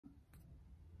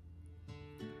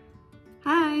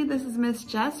Hi, this is Miss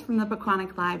Jess from the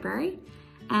Pequannock Library,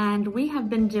 and we have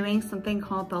been doing something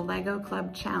called the Lego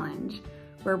Club Challenge,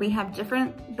 where we have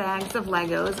different bags of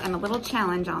Legos and a little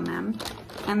challenge on them,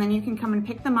 and then you can come and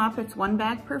pick them up. It's one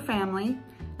bag per family,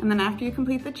 and then after you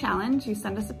complete the challenge, you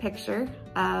send us a picture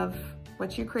of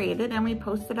what you created and we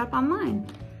post it up online.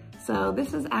 So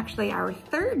this is actually our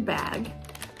third bag.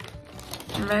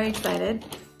 I'm very excited.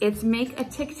 It's Make a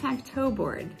Tic-Tac-Toe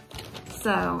board.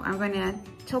 So I'm going to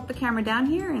tilt the camera down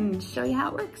here and show you how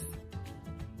it works.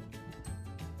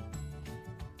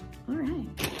 All right,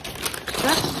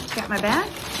 so got my bag.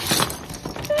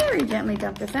 Very gently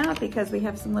dump this out because we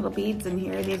have some little beads in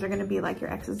here. These are gonna be like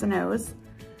your X's and O's.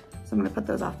 So I'm gonna put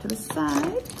those off to the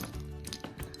side.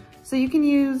 So you can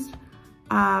use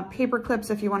paper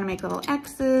clips if you wanna make little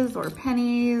X's or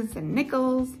pennies and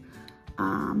nickels.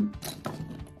 Or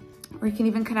you can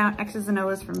even cut out X's and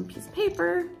O's from a piece of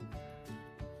paper.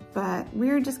 But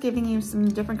we're just giving you some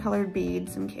different colored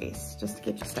beads in case, just to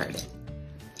get you started.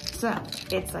 So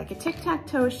it's like a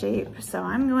tic-tac-toe shape. So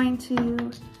I'm going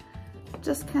to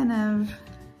just kind of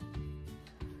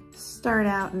start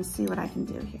out and see what I can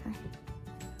do here.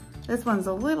 This one's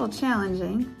a little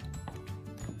challenging.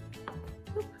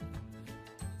 Oop.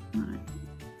 All right.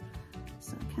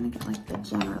 So I kind of get like the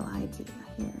general idea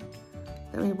here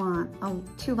that we want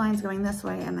two lines going this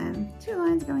way and then two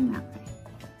lines going that way.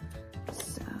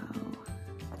 So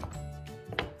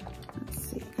let's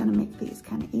see, gotta make these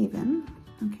kind of even.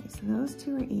 Okay, so those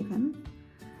two are even.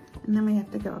 And then we have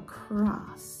to go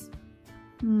across.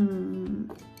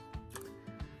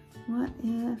 What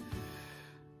if,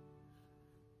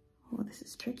 oh, this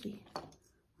is tricky.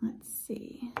 Let's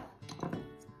see.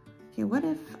 Okay, what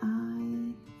if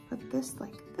I put this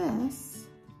like this?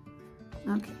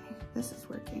 Okay, this is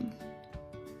working.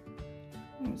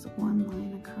 There's one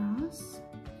line across.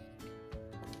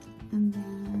 And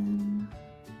then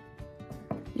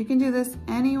you can do this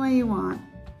any way you want,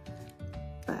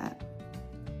 but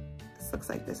this looks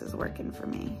like this is working for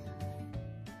me.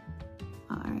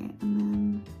 All right, and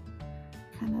then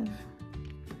kind of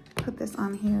put this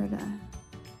on here to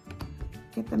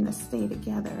get them to stay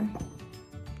together,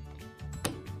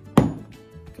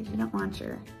 because you don't want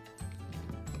your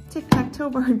tic-tac-toe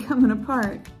board coming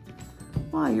apart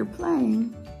while you're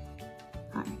playing.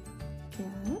 All right,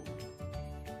 good.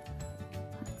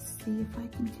 Let's see if I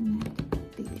can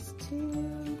connect these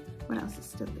two. What else is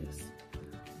still loose?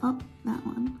 Oh, that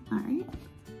one. All right.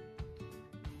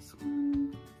 This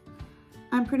one.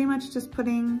 I'm pretty much just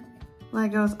putting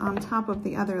Legos on top of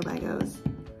the other Legos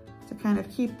to kind of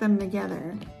keep them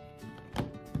together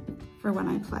for when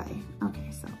I play. Okay,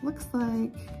 so it looks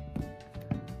like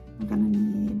I'm gonna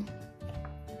need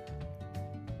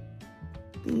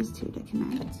these two to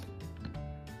connect.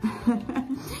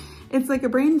 It's like a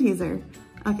brain teaser.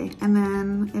 Okay, and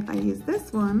then if I use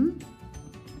this one,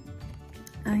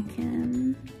 I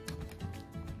can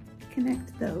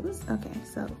connect those. Okay,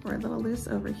 so we're a little loose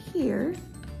over here.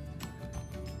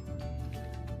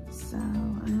 So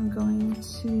I'm going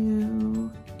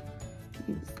to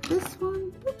use this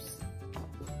one. Oops.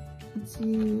 Let's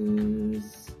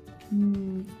use,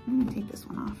 I'm gonna take this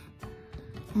one off.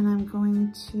 And I'm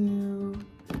going to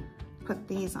put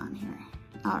these on here.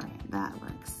 All right, that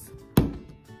works.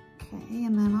 Okay,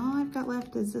 and then all I've got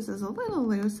left is this is a little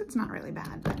loose. It's not really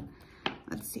bad, but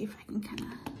let's see if I can kind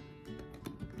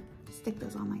of stick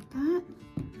those on like that.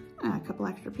 A couple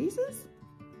extra pieces.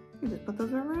 You just put those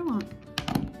wherever I want.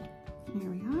 There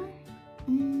we are.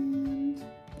 And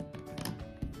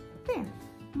there.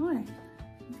 All right.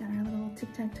 We got our little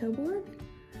tic-tac-toe board.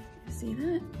 You see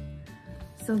that?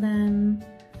 So then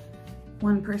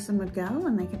one person would go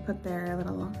and they could put their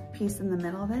little piece in the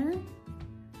middle there.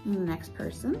 And the next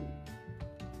person.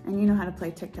 And you know how to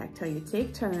play tic-tac-toe. You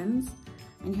take turns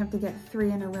and you have to get 3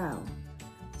 in a row.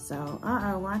 So,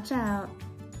 watch out.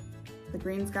 The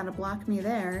green's gotta block me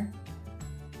there.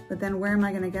 But then where am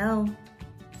I gonna go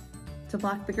to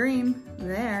block the green?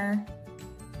 There.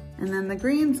 And then the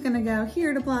green's gonna go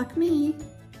here to block me.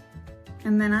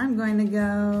 And then I'm going to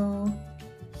go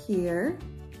here.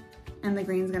 And the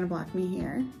green's gonna block me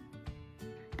here.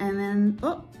 And then,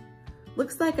 oh,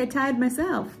 looks like I tied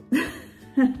myself.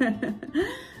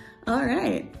 All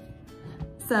right.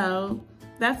 So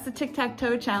that's the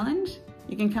tic-tac-toe challenge.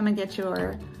 You can come and get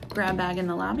your grab bag in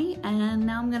the lobby. And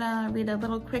now I'm gonna read a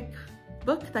little quick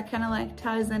book that kind of like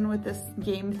ties in with this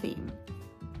game theme.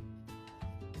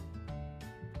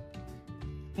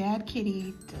 Bad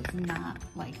Kitty does not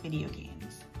like video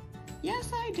games.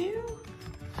 Yes, I do.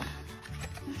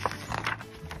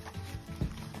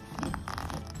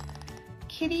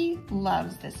 Kitty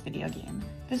loves this video game.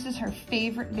 This is her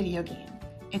favorite video game.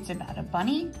 It's about a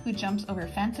bunny who jumps over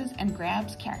fences and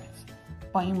grabs carrots.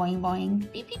 Boing, boing,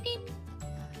 boing, beep, beep, beep.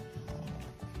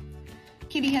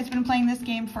 Kitty has been playing this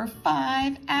game for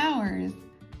 5 hours.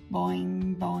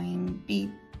 Boing, boing,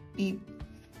 beep, beep.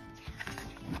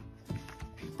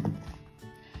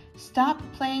 Stop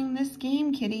playing this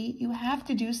game, Kitty. You have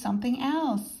to do something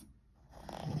else.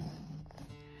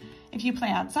 If you play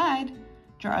outside,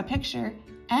 draw a picture,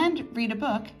 and read a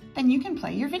book, then you can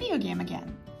play your video game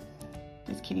again.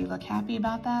 Does Kitty look happy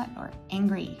about that or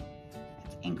angry?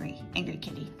 It's angry, angry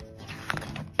Kitty.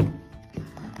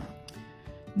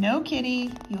 No,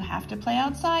 Kitty, you have to play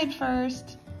outside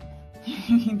first.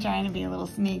 You're trying to be a little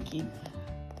sneaky.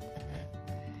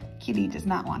 Kitty does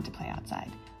not want to play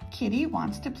outside. Kitty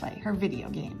wants to play her video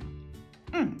game.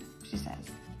 She says.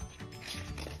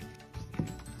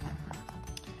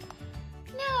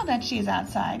 Now that she is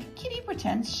outside, Kitty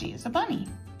pretends she is a bunny.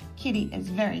 Kitty is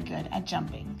very good at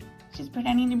jumping. She's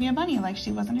pretending to be a bunny like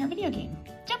she was in her video game.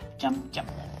 Jump, jump, jump.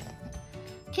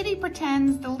 Kitty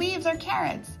pretends the leaves are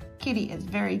carrots. Kitty is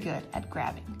very good at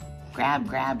grabbing. Grab,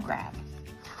 grab, grab.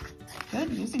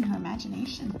 Good, using her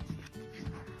imagination.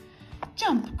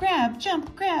 Jump, grab,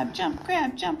 jump, grab, jump,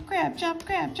 grab, jump, grab, jump,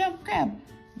 grab, jump, grab.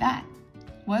 That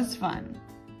was fun.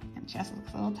 And Jess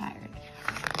looks a little tired.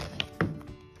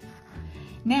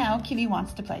 Now Kitty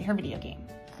wants to play her video game.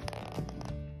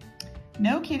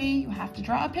 No, Kitty, you have to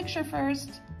draw a picture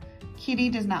first. Kitty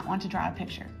does not want to draw a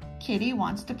picture. Kitty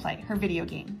wants to play her video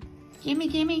game. Gimme,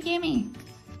 gimme, gimme.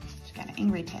 She's got an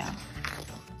angry tail.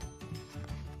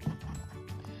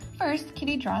 First,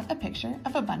 Kitty draws a picture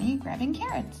of a bunny grabbing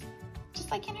carrots, just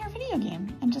like in her video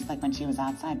game, and just like when she was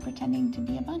outside pretending to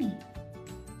be a bunny.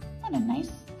 What a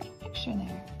nice picture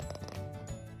there.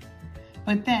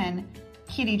 But then,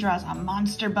 Kitty draws a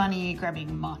monster bunny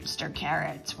grabbing monster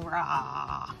carrots,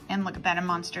 rah! And look at that, a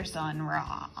monster sun,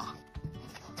 rah!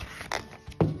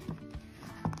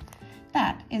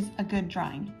 That is a good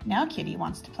drawing. Now Kitty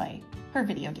wants to play her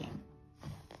video game.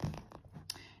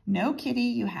 No, Kitty,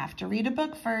 you have to read a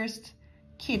book first.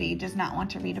 Kitty does not want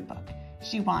to read a book.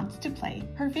 She wants to play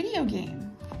her video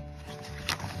game.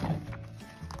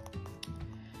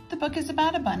 The book is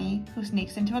about a bunny who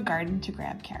sneaks into a garden to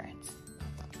grab carrots.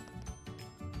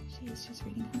 She's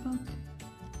reading her book.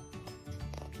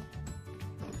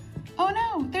 Oh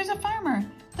no, there's a farmer.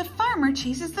 The farmer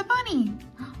chases the bunny.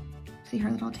 See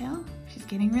her little tail? She's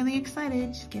getting really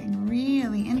excited. She's getting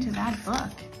really into that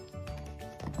book.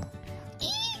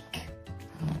 Eek!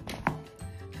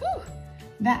 Whew,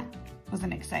 that was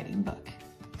an exciting book.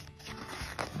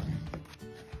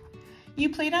 You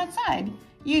played outside.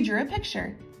 You drew a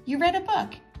picture. You read a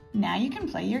book. Now you can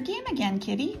play your game again,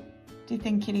 Kitty. Do you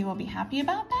think Kitty will be happy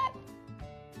about that?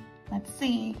 Let's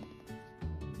see.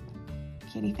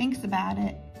 Kitty thinks about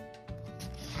it.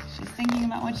 She's thinking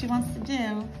about what she wants to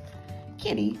do.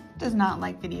 Kitty does not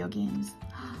like video games.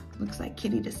 Looks like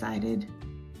Kitty decided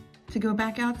to go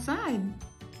back outside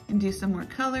and do some more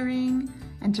coloring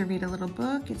and to read a little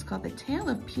book. It's called The Tale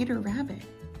of Peter Rabbit.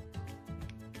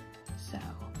 So,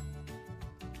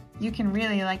 you can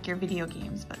really like your video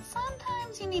games, but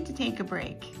sometimes you need to take a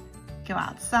break. Go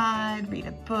outside, read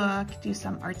a book, do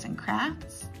some arts and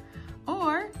crafts,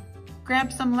 or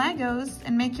grab some Legos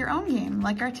and make your own game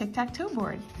like our Tic-Tac-Toe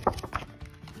board.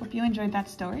 Hope you enjoyed that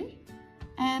story,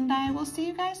 and I will see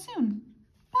you guys soon.